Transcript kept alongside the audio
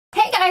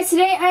Hey guys,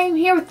 today I am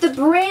here with the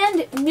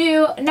brand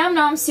new Num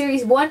Noms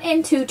Series 1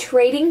 and 2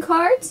 trading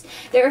cards.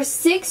 There are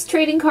 6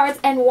 trading cards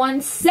and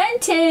 1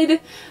 scented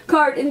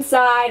card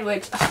inside,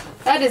 which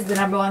that is the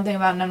 #1 thing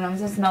about Num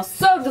Noms. It smells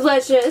so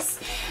delicious.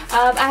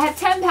 I have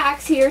 10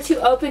 packs here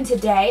to open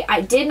today. I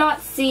did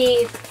not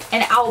see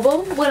an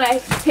album when I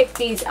picked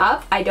these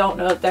up. I don't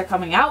know if they're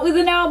coming out with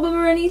an album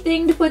or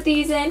anything to put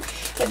these in.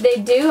 If they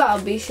do, I'll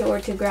be sure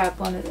to grab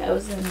one of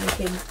those and we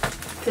can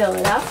fill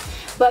it up.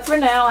 But for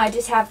now, I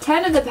just have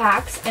 10 of the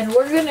packs, and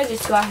we're going to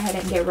just go ahead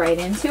and get right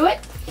into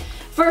it.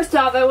 First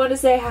off, I want to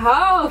say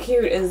how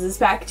cute is this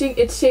packaging.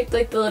 It's shaped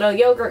like the little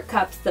yogurt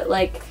cups that,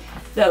 like,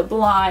 the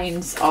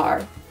blinds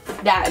are.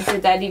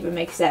 Did that even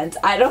make sense?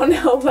 I don't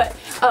know, but...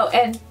 Oh,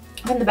 and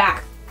on the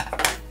back,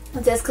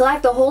 it says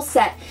collect the whole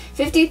set.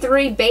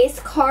 53 base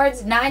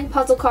cards, 9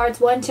 puzzle cards,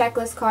 1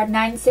 checklist card,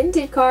 9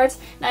 scented cards,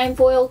 9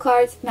 foil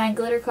cards, 9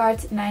 glitter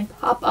cards, 9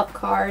 pop-up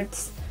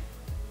cards.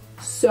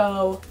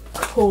 So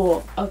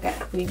cool. Okay,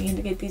 we need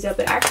to get these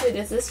open. Actually,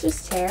 does this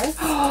just tear?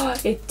 Oh,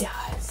 it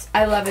does.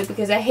 I love it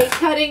because I hate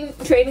cutting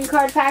trading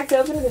card packs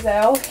open because I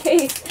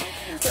always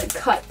like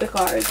cut the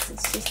cards.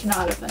 It's just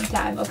not a fun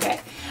time. Okay,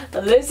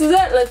 this is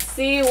it. Let's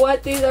see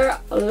what these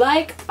are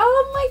like.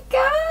 Oh my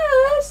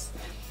gosh.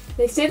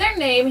 They say their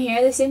name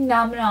here. They say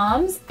Num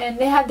Noms, and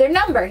they have their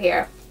number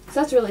here. So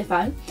that's really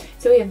fun.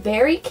 So we have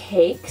berry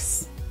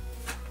cakes,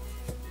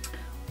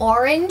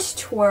 orange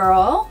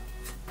twirl.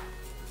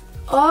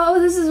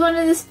 Oh, this is one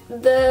of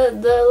the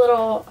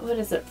little, what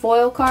is it,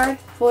 foil card?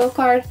 Foil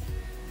card?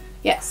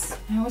 Yes.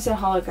 I almost said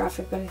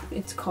holographic, but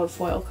it's called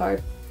foil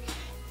card.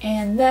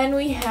 And then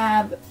we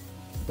have,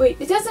 wait,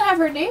 it doesn't have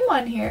her name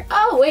on here.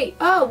 Oh, wait.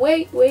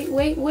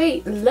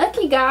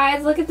 Lucky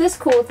guys, look at this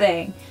cool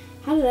thing.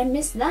 How did I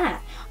miss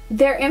that?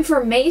 Their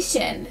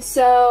information.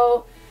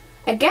 So,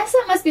 I guess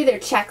that must be their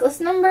checklist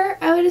number,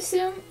 I would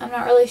assume. I'm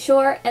not really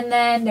sure. And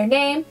then their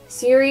name,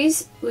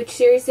 series, which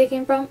series they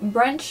came from,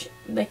 brunch,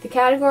 like the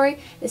category,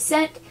 the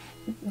scent,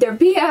 their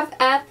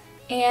BFF,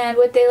 and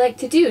what they like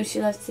to do. She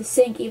loves to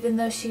sing even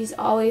though she's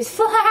always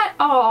flat.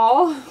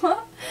 Aww.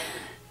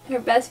 Her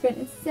best friend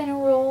is center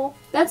roll.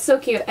 That's so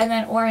cute. And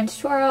then orange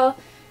twirl.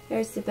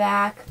 There's the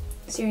back.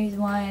 Series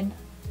 1.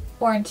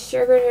 Orange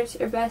sherbet is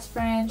her best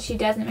friend. She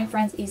doesn't make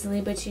friends easily,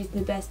 but she's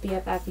the best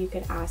BFF you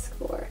could ask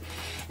for.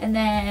 And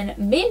then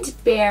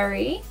mint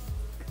berry.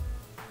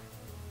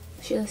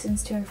 She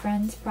listens to her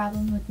friends'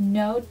 problem with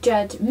no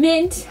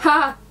judgment.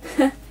 Ha!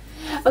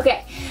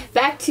 Okay,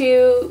 back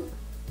to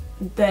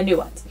the new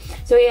ones.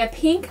 So we have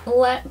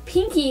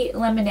pinky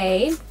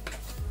lemonade.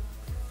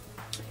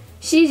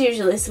 She's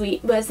usually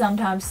sweet, but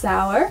sometimes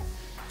sour.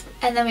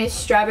 And then we have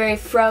strawberry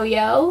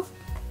froyo.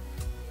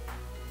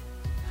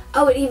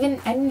 Oh, I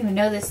didn't even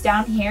know this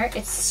down here.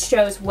 It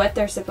shows what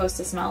they're supposed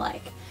to smell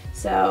like.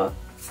 So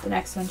the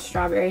next one's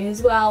strawberry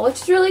as well,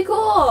 which is really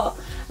cool.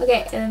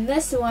 Okay, and then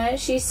this one,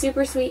 she's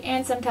super sweet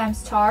and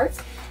sometimes tart.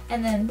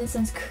 And then this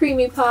one's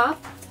creamy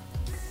pop.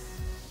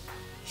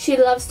 She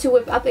loves to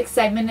whip up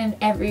excitement in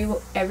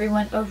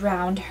everyone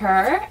around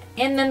her.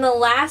 And then the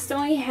last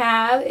one we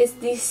have is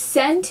the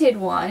scented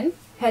one.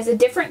 Has a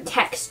different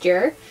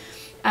texture.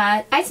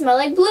 I smell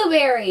like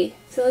blueberry.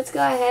 So let's go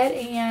ahead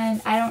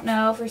and I don't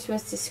know if we're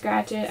supposed to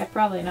scratch it.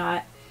 Probably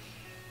not.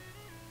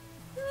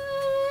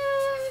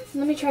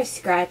 Let me try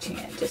scratching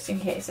it just in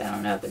case. I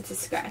don't know if it's a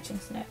scratching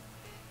snip.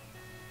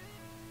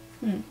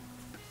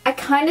 I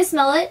kind of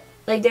smell it.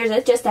 Like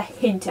there's just a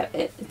hint of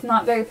it. It's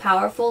not very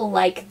powerful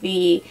like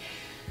the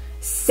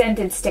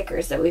scented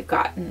stickers that we've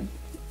gotten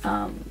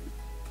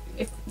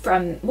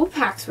from, what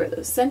packs were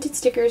those? Scented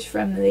stickers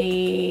from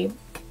the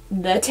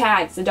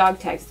tags, the dog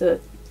tags, the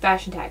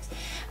fashion tags.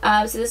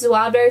 So this is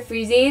Wildberry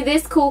Freezy.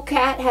 This cool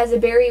cat has a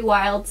very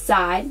wild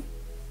side.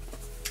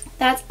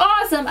 That's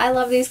awesome. I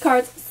love these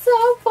cards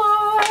so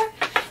far.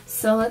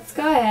 So let's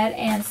go ahead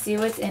and see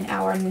what's in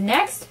our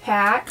next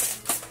pack.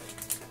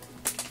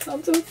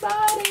 I'm so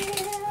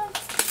excited.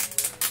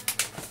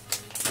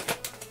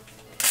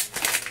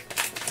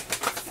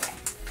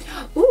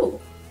 Ooh.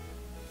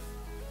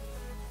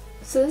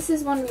 So this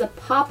is one of the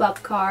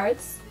pop-up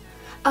cards.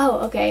 Oh,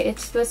 okay,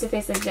 it's supposed to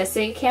face like this, so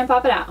you can't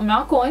pop it out. I'm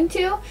not going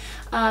to,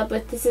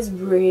 but this is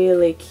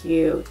really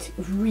cute.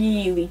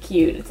 Really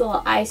cute. It's a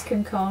little ice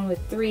cream cone with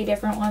 3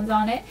 different ones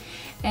on it.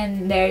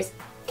 And there's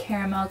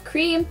caramel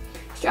cream,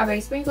 strawberry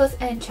sprinkles,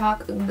 and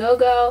Choco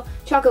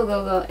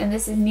Go-Go. And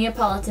this is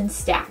Neapolitan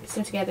stacked.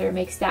 So together it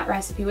makes that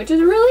recipe, which is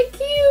really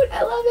cute.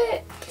 I love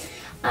it.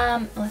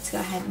 Let's go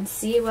ahead and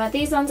see what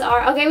these ones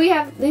are. Okay, we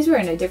have, these were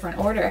in a different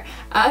order.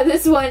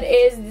 This one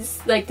is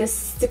like the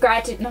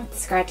scratching, not the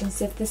scratching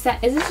stuff, is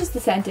it just the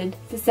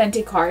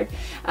scented card?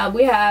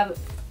 We have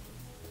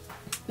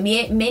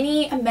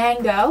Mini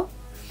Mango,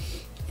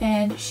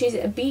 and she's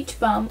a beach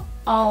bum,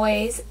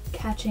 always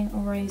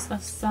catching rays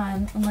of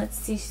sun. And let's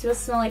see, she's supposed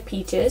to smell like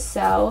peaches,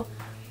 so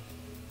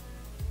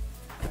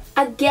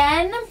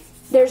again,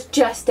 there's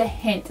just a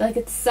hint, like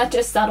it's such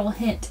a subtle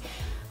hint.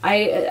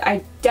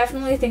 I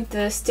definitely think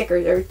the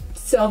stickers are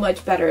so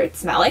much better at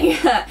smelling.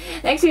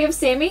 Next we have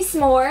Sammy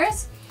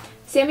S'mores.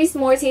 Sammy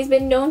S'mores, he's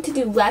been known to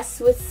do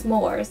less with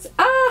s'mores.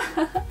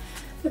 Ah!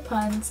 The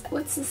puns.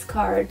 What's this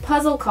card?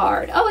 Puzzle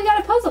card. Oh, we got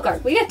a puzzle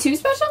card. We got 2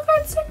 special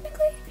cards,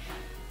 technically?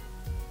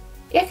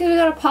 Yeah, because we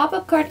got a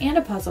pop-up card and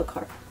a puzzle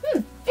card.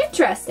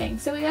 Interesting.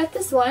 So we got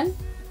this one.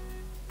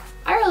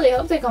 I really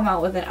hope they come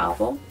out with an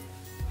album.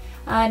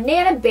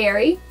 Nana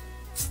Berry.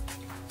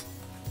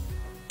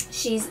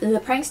 She's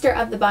the prankster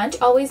of the bunch,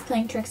 always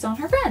playing tricks on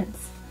her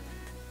friends.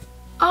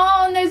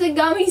 Oh, and there's a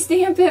gummy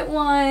Stampit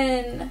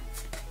one.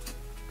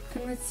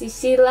 And let's see,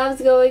 she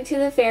loves going to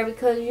the fair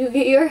because you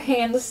get your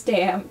hand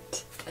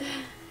stamped.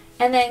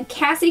 And then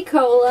Cassie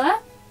Cola.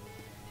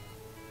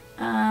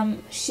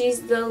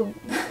 She's the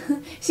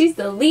she's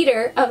the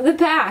leader of the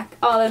pack.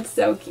 Oh, that's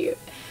so cute.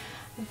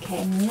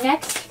 Okay,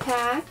 next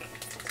pack.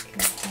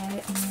 Let's go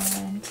ahead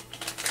and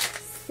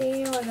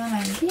see what we're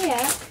gonna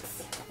get.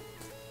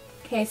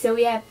 Okay, so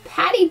we have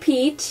Patty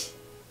Peach.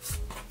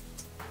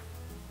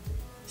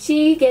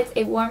 She gets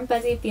a warm,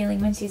 fuzzy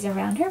feeling when she's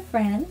around her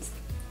friends.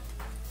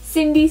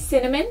 Cindy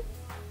Cinnamon.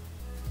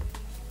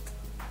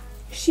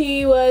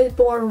 She was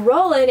born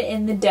rolling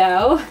in the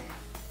dough.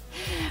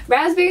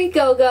 Raspberry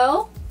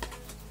Go-Go.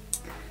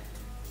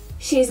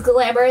 She's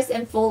glamorous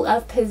and full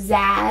of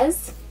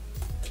pizzazz.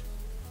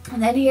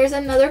 And then here's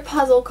another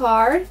puzzle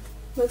card.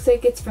 Looks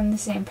like it's from the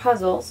same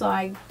puzzle, so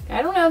I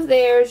don't know if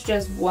there's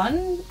just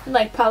one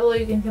like puzzle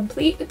you can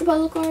complete with the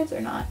puzzle cards or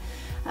not.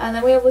 And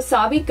then we have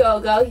Wasabi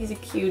Go-Go. He's a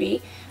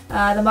cutie.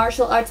 The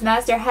martial arts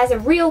master has a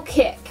real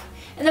kick.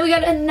 And then we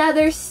got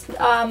another,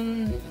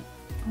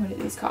 what are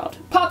these called?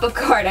 Pop-up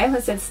card. I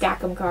almost said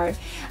stack-em card.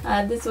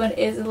 This one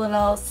is a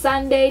little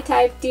sundae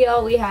type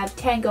deal. We have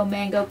Tango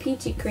Mango,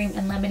 Peachy Cream,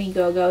 and Lemony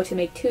Go-Go to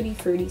make Tutti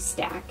Frutti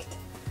stacked.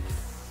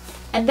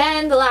 And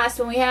then the last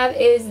one we have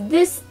is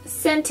this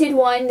scented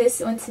one. This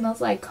one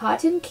smells like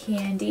cotton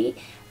candy.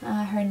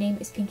 Her name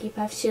is Pinkie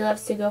Puff. She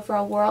loves to go for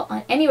a whirl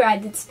on any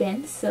ride that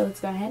spins. So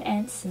let's go ahead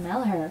and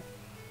smell her.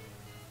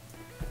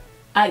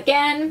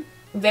 Again,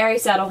 very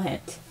subtle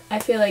hint. I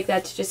feel like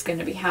that's just going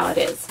to be how it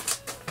is.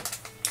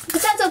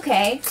 But that's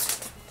okay.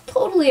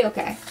 Totally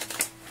okay.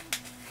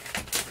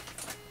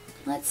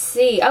 Let's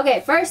see.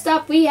 Okay, first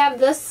up we have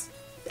this,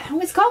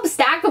 it's called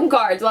Stack-em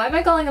cards. Why am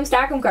I calling them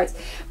Stack-em cards?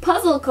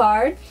 Puzzle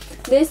card.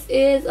 This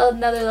is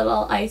another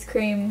little ice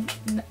cream,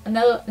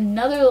 another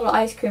little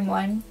ice cream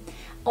one.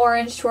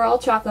 Orange Twirl,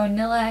 Choco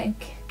Vanilla, and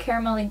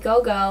Caramelly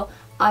Go-Go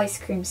ice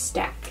cream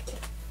stacked.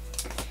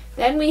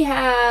 Then we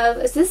have,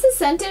 is this a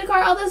scented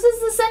card? Oh, this is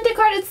the scented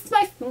card. It's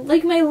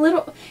my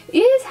little,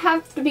 these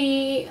have to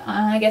be,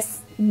 I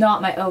guess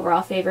not my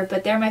overall favorite,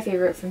 but they're my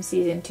favorite from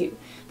season 2.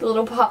 The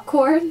little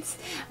popcorns.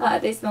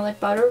 They smell like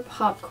butter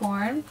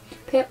popcorn.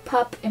 Pip,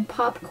 Pup, and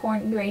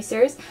Popcorn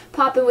Erasers.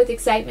 Poppin' with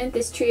excitement,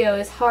 this trio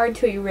is hard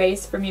to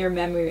erase from your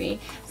memory.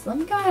 So let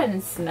me go ahead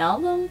and smell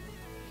them.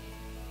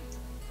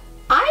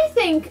 I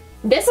think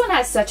this one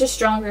has such a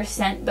stronger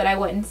scent, but I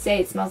wouldn't say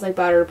it smells like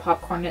butter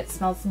popcorn. It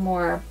smells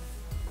more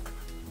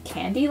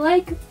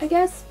candy-like, I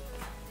guess.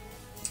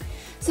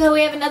 So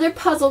we have another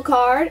puzzle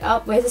card.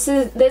 Oh wait, this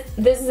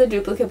is a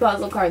duplicate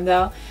puzzle card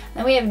though.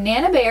 Then we have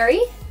Nana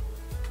Berry.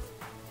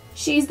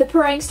 She's the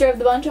prankster of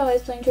the bunch,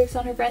 always playing tricks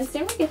on her friends.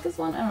 Didn't we get this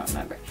one? I don't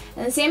remember.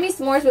 And then Sammy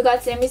S'mores, we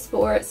got Sammy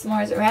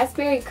S'mores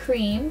Raspberry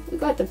Cream. We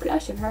got the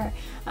blush of her.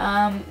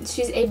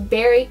 She's a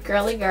berry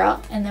girly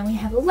girl. And then we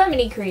have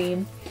Lemony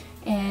Cream.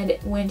 And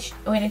when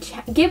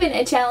given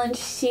a challenge,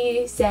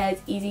 she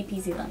says, easy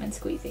peasy lemon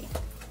squeezy.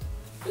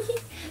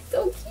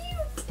 So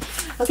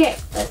cute. Okay,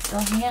 let's go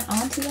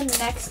on to the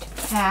next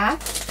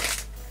pack.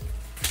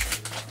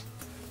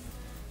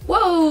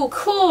 Whoa,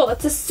 cool.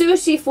 It's a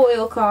sushi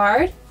foil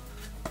card.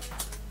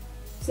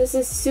 So this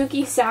is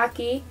Suki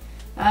Saki.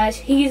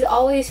 He's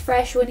always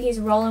fresh when he's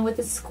rolling with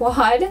the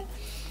squad.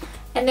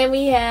 And then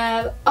we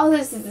have, oh,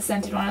 this is the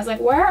scented one. I was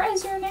like, where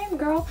is your name,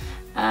 girl?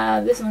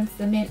 This one's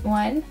the mint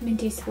one,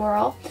 Minty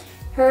Swirl.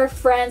 Her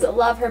friends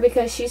love her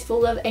because she's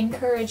full of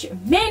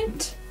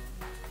encouragement.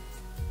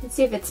 Let's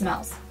see if it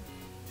smells.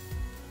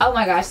 Oh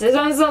my gosh, this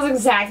one smells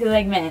exactly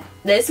like mint.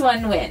 This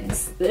one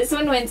wins. This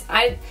one wins.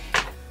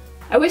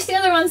 I wish the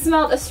other one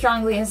smelled as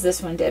strongly as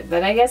this one did,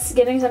 but I guess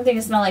getting something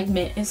to smell like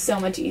mint is so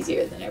much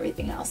easier than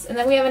everything else. And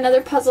then we have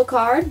another puzzle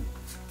card.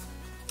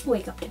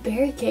 Wake up to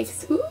berry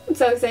cakes. Ooh, I'm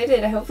so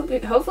excited.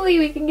 Hopefully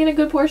we can get a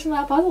good portion of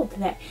that puzzle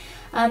today.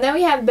 Then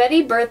we have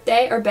Betty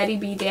Birthday, or Betty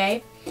B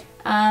Day.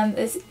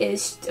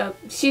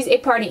 She's a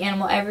party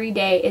animal. Every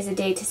day is a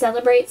day to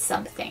celebrate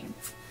something.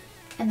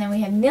 And then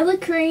we have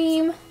Nilla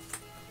Cream.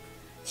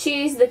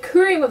 She's the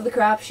cream of the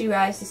crop. She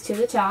rises to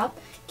the top.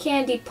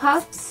 Candy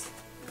Puffs.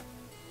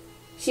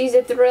 She's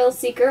a thrill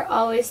seeker,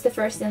 always the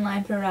first in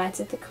line for rides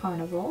at the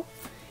carnival.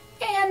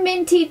 And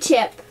Minty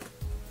Chip.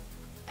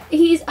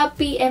 He's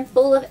upbeat and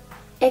full of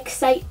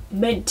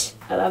excitement.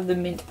 I love the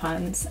mint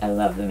puns. I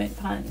love the mint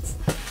puns.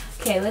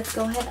 Okay, let's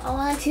go ahead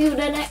on to the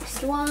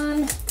next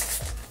one.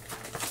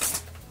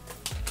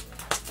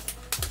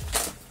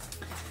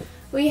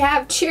 We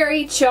have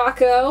Cherry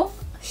Choco.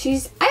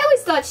 I always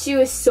always thought she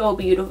was so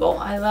beautiful.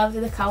 I love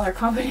the color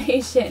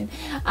combination.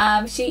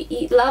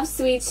 She loves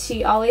sweets.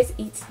 She always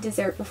eats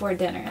dessert before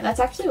dinner. That's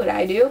actually what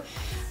I do.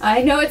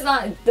 I know it's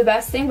not the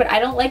best thing, but I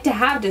don't like to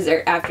have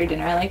dessert after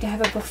dinner. I like to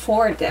have it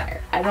before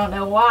dinner. I don't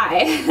know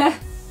why.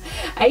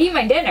 I eat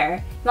my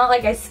dinner. It's not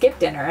like I skip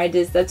dinner.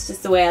 That's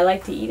just the way I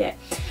like to eat it.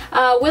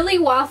 Willy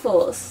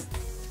Waffles.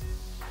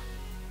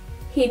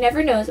 He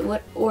never knows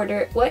what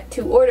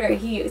to order.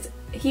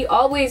 He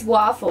always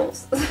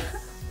waffles.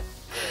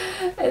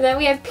 And then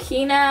we have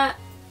Peanut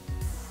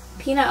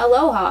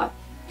Aloha.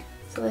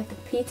 So like the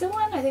pizza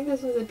one? I think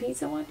this was a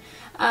pizza one.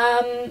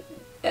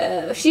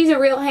 She's a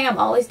real ham,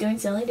 always doing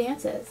silly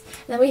dances.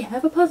 And then we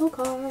have a puzzle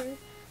card.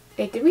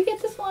 Wait, did we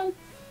get this one?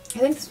 I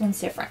think this one's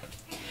different.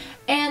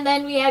 And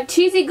then we have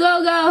Cheesy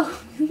Go-Go.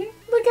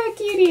 Look how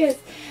cute he is.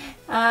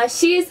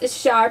 She's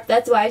sharp,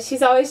 that's why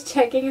she's always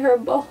checking her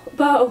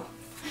bow.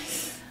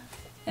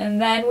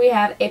 And then we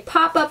have a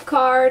pop-up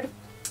card.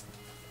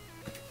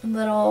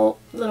 Little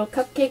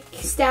cupcake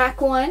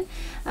stack one.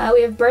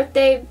 We have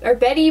Betty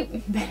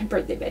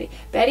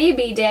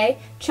B-Day,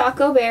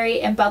 Choco Berry,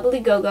 and Bubbly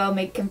Go-Go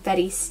make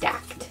confetti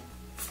stacked.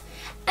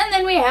 And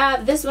then we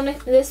have this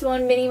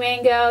one, Mini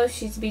Mango.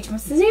 She's a beach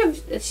mousse.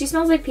 She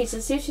smells like peach.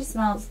 Let's see if she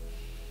smells.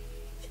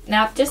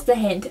 Now, just a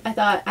hint.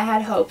 I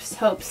had hopes.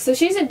 So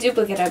she's a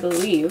duplicate, I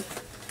believe.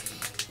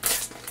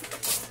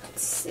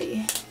 Let's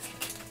see.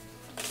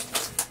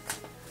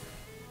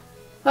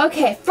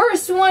 Okay,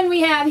 first one we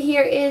have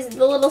here is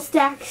the little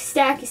stack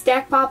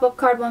pop-up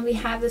card one. We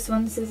have this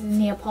one. This is the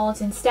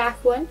Neapolitan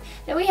stack one.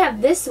 Then we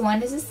have this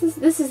one. This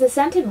is the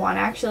scented one,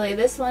 actually.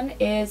 This one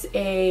is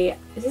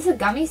this a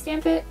gummy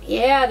stamp it?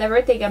 Yeah, the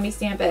birthday gummy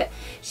stamp it.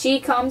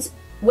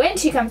 When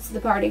she comes to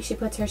the party, she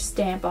puts her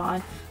stamp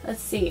on.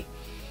 Let's see.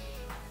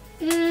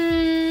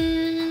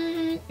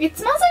 It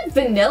smells like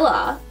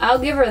vanilla. I'll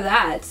give her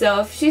that. So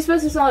if she's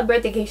supposed to smell like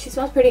birthday cake, she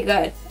smells pretty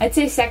good. I'd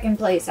say second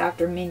place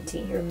after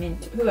Minty, or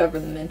Mint, whoever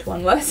the mint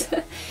one was.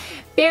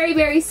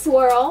 Berry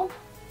Swirl.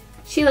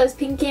 She loves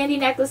pink candy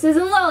necklaces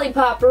and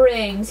lollipop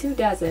rings. Who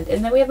doesn't?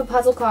 And then we have a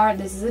puzzle card.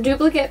 This is a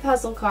duplicate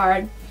puzzle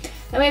card.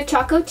 Then we have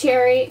Choco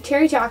Cherry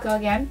Choco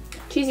again,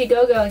 Cheesy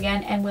Go-Go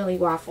again, and Willy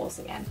Waffles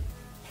again.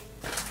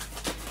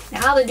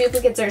 Now the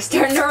duplicates are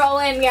starting to roll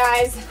in,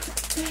 guys.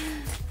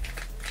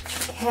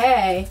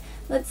 Okay,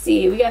 let's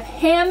see. We have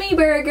Hammy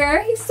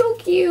Burger. He's so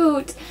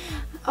cute.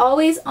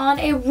 Always on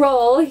a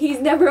roll. He's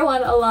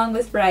 #1 along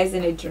with fries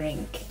and a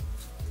drink.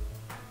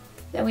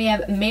 Then we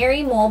have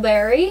Mary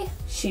Mulberry.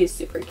 She is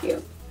super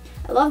cute.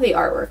 I love the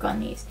artwork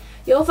on these.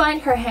 You'll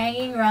find her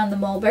hanging around the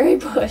mulberry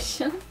bush.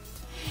 And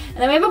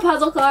then we have a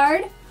puzzle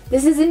card.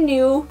 This is a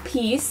new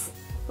piece.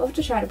 We'll have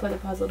to try to put the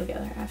puzzle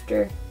together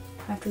after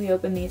we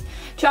open these.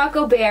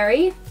 Choco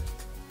Berry.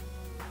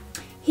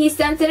 He's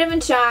sensitive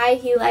and shy.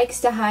 He likes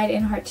to hide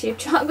in heart-shaped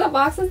chocolate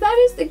boxes. That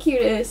is the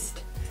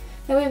cutest.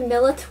 Then we have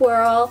Milla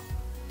Twirl.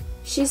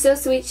 She's so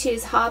sweet. She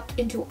has hopped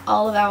into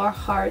all of our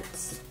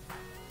hearts.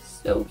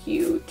 So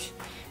cute.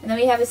 And then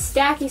we have a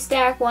Stacky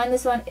Stack one.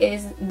 This one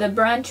is the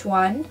brunch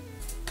one.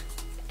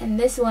 And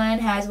this one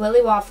has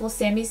Willy Waffles,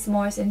 Sammy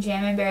S'mores, and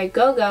Jam and Berry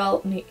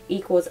Go-Go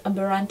equals a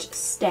brunch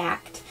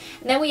stacked.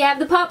 And then we have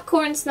the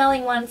popcorn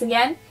smelling ones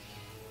again.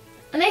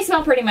 And they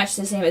smell pretty much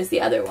the same as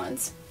the other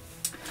ones.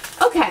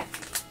 Okay.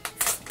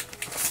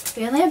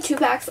 We only have 2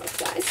 packs left,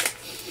 guys.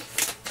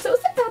 So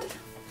sad.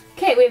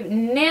 Okay, we have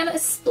Nana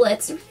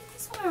Splits.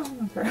 This one I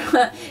don't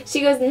remember.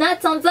 She goes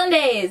nuts on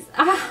Sundays.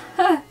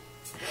 Ah,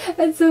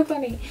 that's so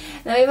funny.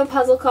 Then we have a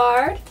puzzle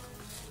card.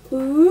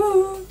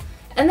 Ooh.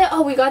 And then,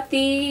 oh, we got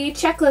the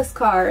checklist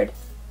card.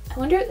 I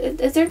wonder,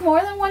 is there more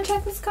than one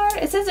checklist card?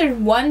 It says there's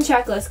 1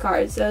 checklist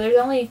card, so there's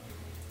only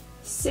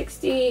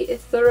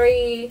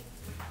 63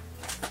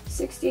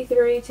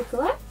 to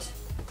collect.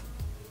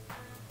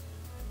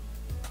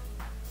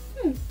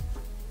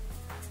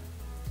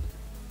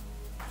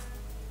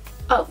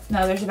 Oh,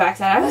 no, there's a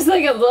backside. I was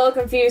like a little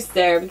confused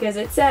there because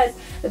it says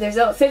that there's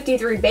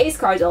 53 base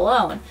cards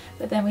alone.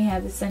 But then we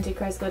have the scented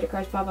cards, glitter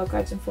cards, pop-up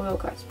cards, and foil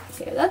cards.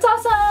 Okay, that's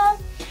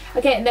awesome.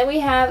 Okay, and then we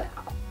have,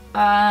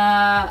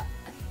 oh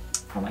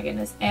my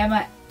goodness,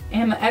 Amma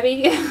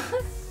Ebby.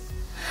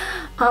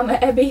 Amma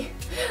Ebby.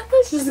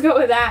 Let's just go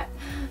with that.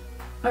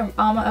 Or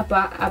Amma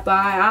Abai.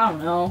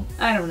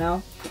 I don't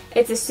know.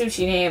 It's a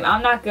sushi name.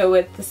 I'm not good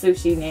with the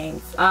sushi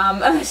names.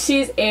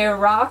 She's a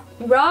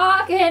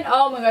rockin',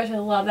 oh my gosh, I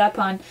love that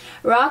pun.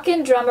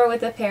 Rockin' drummer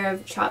with a pair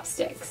of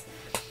chopsticks.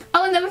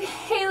 Oh, and then we have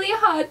Haley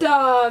Hot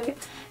Dog.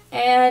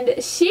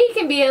 And she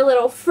can be a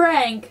little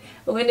frank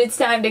when it's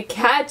time to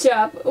catch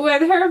up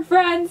with her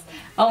friends.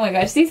 Oh my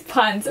gosh, these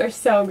puns are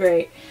so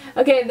great.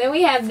 Okay, and then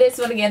we have this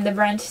one again, the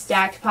brunch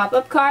stacked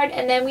pop-up card.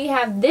 And then we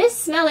have this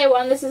smelly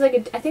one. This is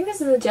like I think this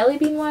is a jelly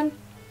bean one.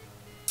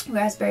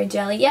 Raspberry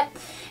jelly, yep.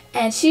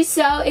 And she's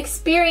so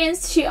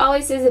experienced. She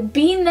always says,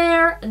 been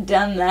there,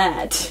 done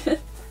that.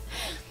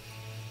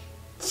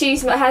 She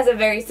has a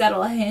very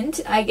subtle hint.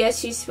 I guess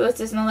she's supposed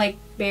to smell like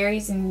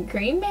berries and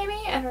cream, maybe?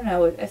 I don't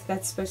know if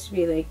that's supposed to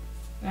be like...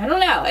 I don't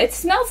know. It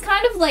smells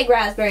kind of like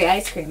raspberry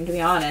ice cream, to be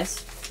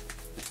honest.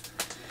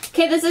 Okay,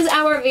 Okay, this is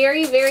our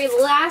very, very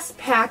last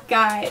pack,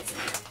 guys.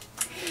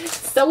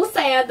 So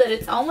sad that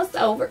it's almost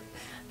over.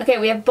 Okay,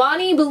 we have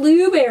Bonnie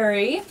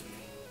Blueberry.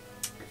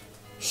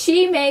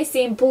 She may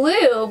seem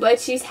blue,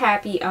 but she's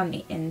happy on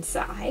the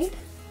inside.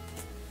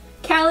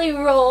 Callie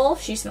Roll,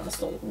 she smells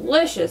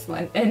delicious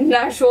when in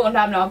actual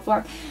Num Nom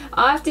form.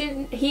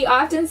 He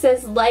often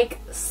says, like,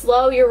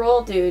 slow your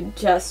roll, dude,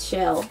 just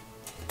chill.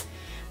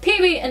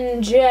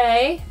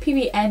 PB&J.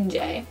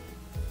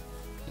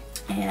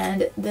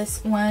 And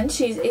this one,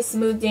 she's a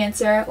smooth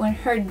dancer when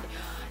her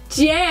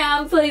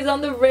jam plays on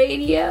the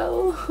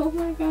radio. Oh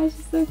my gosh,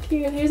 it's so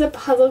cute. Here's a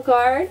puzzle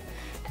card.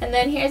 And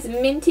then here's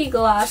Minty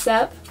Gloss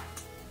Up.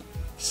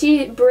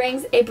 She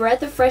brings a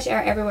breath of fresh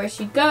air everywhere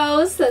she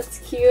goes. That's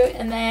cute.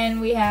 And then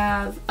we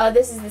have, oh,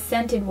 this is the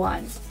scented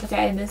one.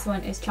 Okay, and this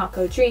one is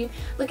Choco Dream.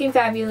 Looking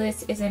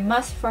fabulous is a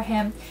must for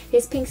him.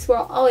 His pink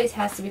swirl always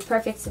has to be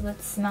perfect, so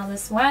let's smell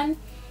this one.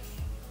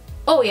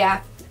 Oh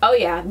yeah. Oh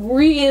yeah,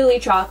 really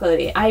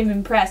chocolatey. I'm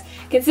impressed.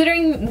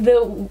 Considering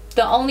the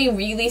only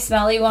really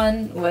smelly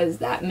one was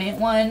that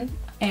mint one.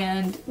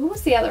 And what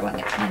was the other one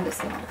that kind of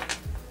smelled?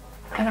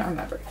 I don't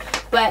remember.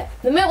 But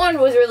the mint one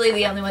was really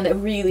the only one that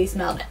really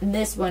smelled. And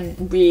this one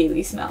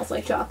really smells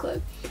like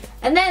chocolate.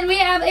 And then we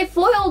have a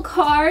foil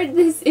card.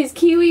 This is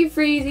Kiwi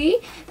Freezy.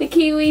 The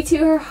kiwi to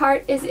her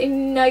heart is a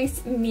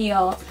nice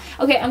meal.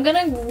 Okay, I'm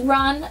gonna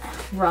run.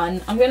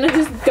 I'm gonna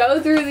just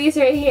go through these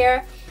right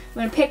here.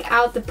 I'm gonna pick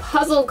out the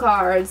puzzle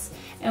cards.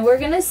 And we're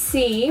gonna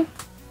see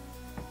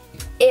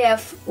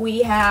if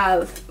we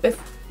have,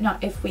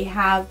 not if we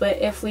have,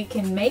 but if we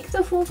can make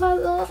the full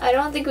puzzle. I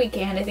don't think we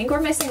can. I think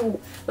we're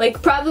missing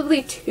like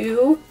probably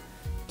two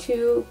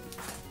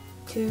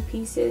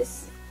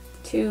pieces,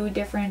 2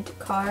 different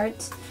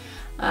cards.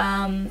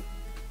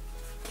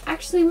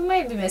 Actually, we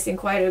might be missing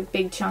quite a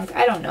big chunk.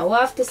 I don't know.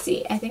 We'll have to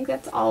see. I think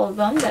that's all of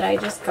them that I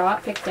just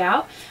got picked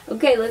out.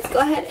 Okay, let's go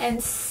ahead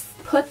and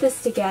put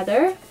this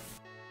together.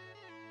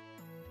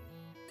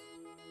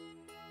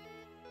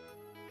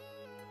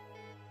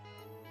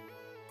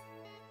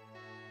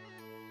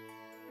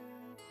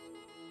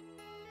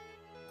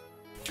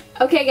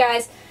 Okay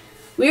guys,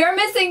 we are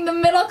missing the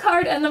middle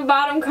card and the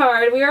bottom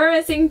card. We are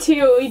missing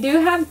 2. We do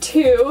have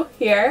 2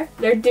 here.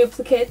 They're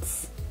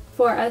duplicates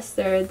for us.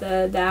 They're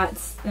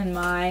that's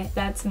my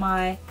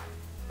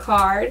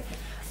card.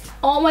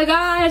 Oh my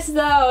gosh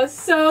though,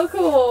 so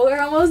cool.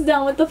 We're almost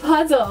done with the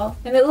puzzle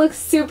and it looks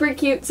super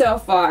cute so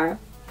far.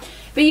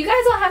 But you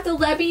guys will have to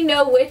let me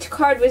know which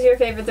card was your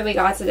favorite that we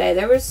got today.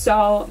 There were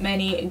so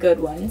many good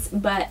ones,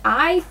 but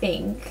I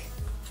think,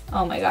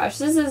 oh my gosh,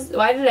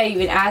 why did I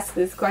even ask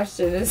this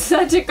question? It's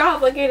such a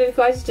complicated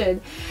question.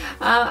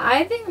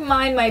 I think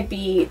mine might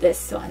be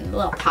this one,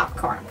 little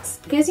popcorns.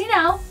 Because, you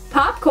know,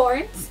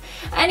 popcorns.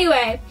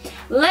 Anyway,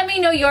 let me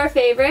know your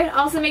favorite.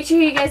 Also, make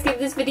sure you guys give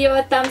this video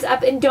a thumbs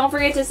up and don't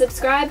forget to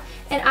subscribe.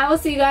 And I will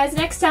see you guys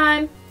next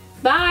time.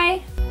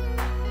 Bye!